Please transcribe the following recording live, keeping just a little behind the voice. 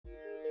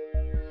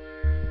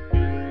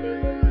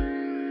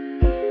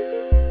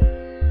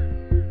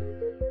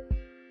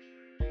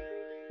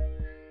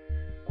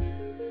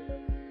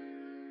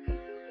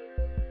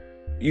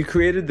you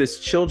created this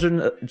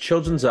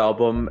children's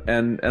album,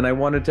 and I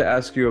wanted to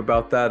ask you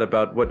about that,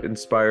 about what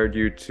inspired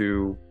you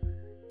to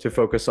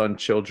focus on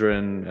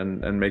children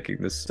and making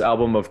this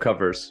album of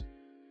covers.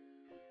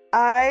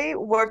 I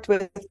worked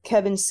with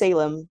Kevin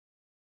Salem,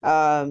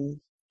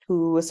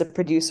 who was the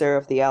producer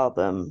of the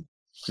album.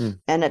 Hmm.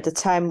 And at the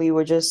time we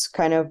were just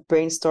kind of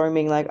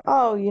brainstorming like,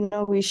 oh,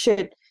 we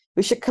should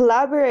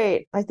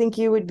collaborate. I think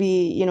you would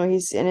be, and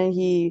then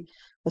he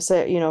was,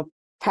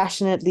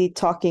 passionately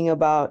talking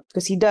about,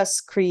 because he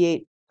does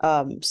create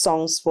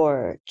songs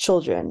for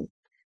children.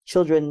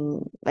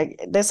 Children,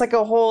 like there's like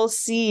a whole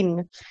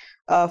scene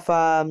of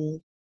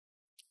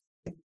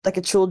like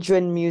a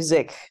children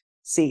music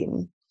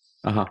scene,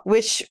 Uh-huh.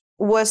 which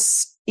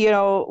was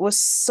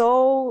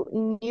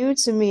so new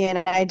to me,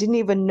 and I didn't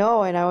even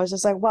know, and I was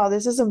just like, wow,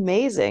 this is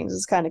amazing, this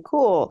is kind of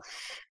cool.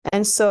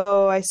 And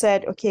so I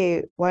said,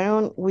 okay, why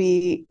don't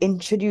we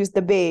introduce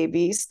the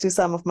babies to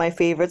some of my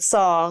favorite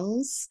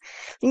songs?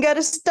 You got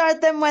to start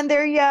them when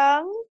they're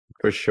young.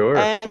 For sure.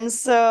 And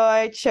so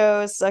I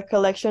chose a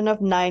collection of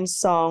 9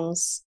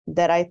 songs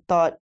that I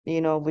thought,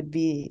 would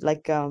be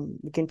like,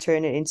 we can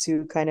turn it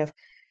into kind of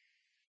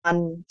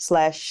fun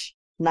slash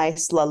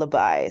nice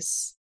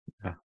lullabies.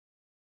 Yeah.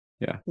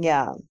 Yeah.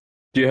 Yeah.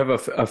 Do you have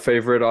a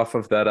favorite off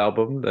of that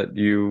album that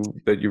you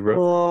wrote,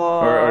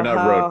 or Oh,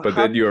 not wrote, but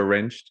that you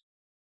arranged?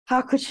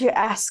 how could you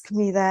ask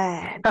me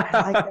that?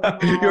 I like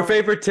them Your all.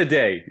 favorite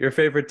today. Your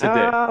favorite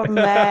today. Oh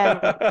man.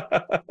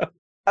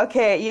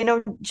 Okay,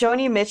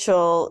 Joni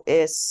Mitchell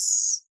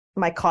is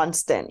my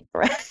constant,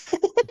 right?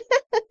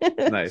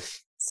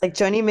 Nice. It's like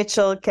Joni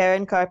Mitchell,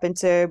 Karen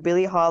Carpenter,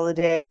 Billie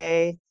Holiday,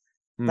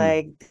 Hmm.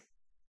 like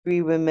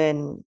 3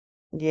 women,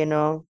 you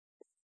know.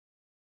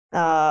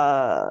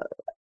 Uh,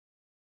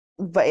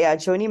 but yeah,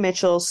 Joni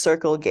Mitchell's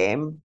Circle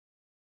Game.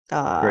 Great.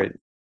 Um,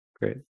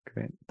 Great.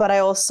 Great. but I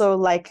also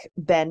like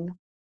Ben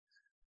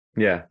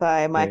Yeah.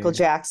 by Yeah. Michael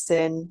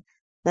Jackson.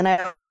 Then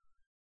I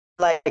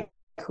like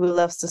Who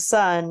Loves the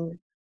Sun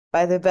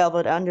by the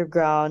Velvet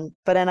Underground.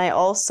 But then I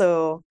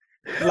also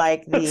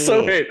like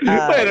So the wait a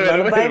minute. Wait a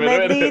lullaby minute.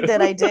 Wait a medley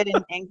that I minute. did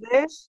in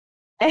English.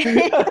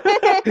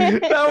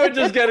 Now we're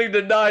just getting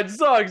to 9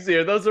 songs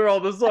here. Those are all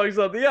the songs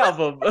on the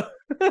album.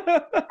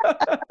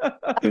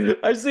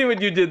 I see what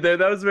you did there.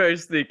 That was very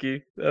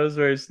sneaky. That was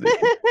very sneaky.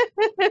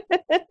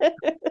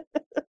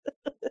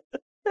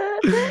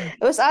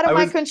 It was out of I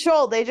my was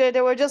control.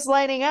 They were just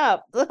lining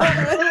up.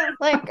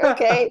 Like,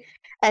 okay,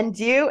 and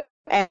you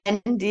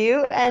and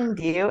you and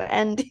you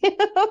and you.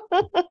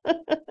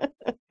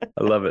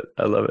 I love it.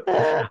 I love it.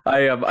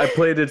 I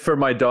played it for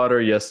my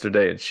daughter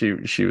yesterday, and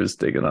she was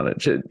digging on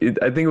it.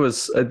 I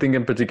think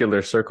in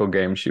particular Circle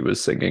Game, she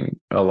was singing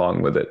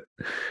along with it.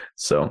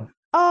 So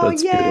Oh,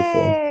 that's beautiful.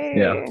 Yeah, yay.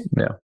 yeah,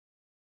 yeah.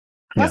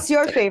 What's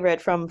your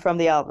favorite from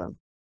the album?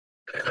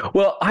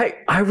 Well,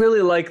 I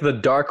really like the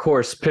dark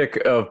horse pick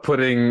of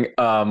putting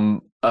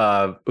Who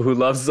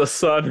Loves the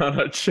Sun on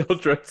a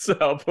children's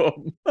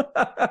album.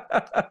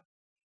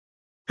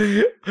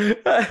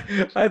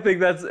 I think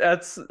that's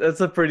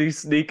a pretty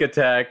sneak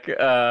attack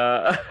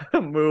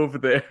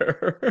move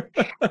there.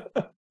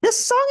 The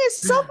song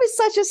itself is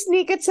such a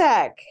sneak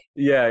attack.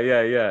 Yeah,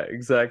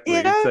 exactly,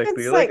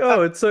 exactly. It's Like, like,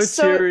 oh, it's so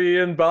so cheery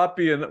and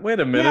boppy, and wait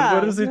a minute,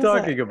 what yeah, is he it's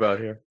like, talking about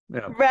here?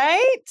 Yeah,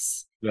 right?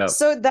 yeah.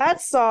 So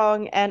that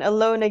song and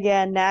Alone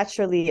Again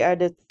naturally are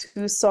the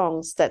 2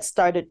 songs that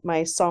started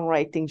my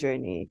songwriting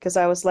journey, because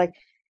I was like,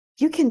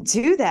 you can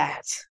do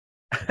that.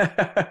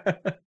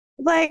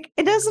 Like,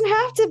 it doesn't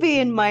have to be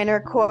in minor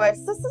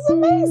chords. This is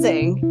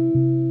amazing.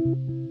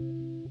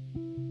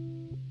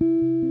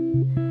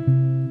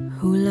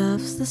 Who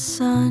loves the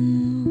sun?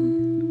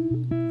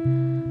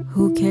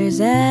 Who cares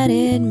that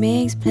it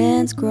makes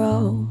plants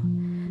grow?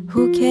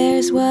 Who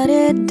cares what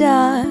it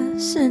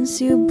does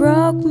since you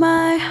broke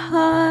my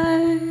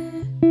heart?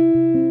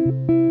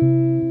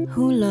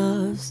 Who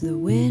loves the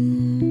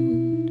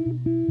wind?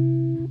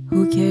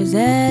 Who cares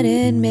that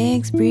it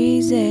makes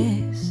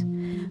breezes?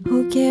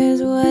 Who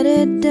cares what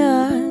it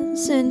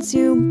does since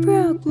you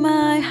broke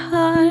my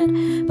heart?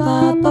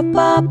 Ba ba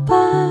ba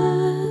ba.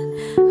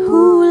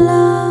 Who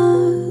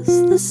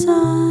loves the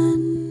sun?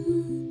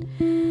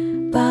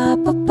 Ba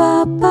ba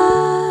ba ba.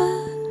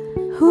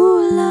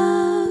 Who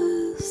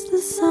loves the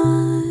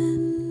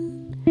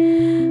sun?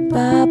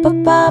 Ba ba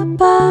ba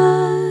ba.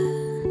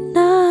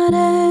 Not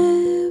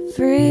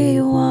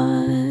everyone.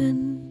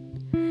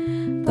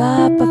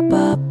 Ba ba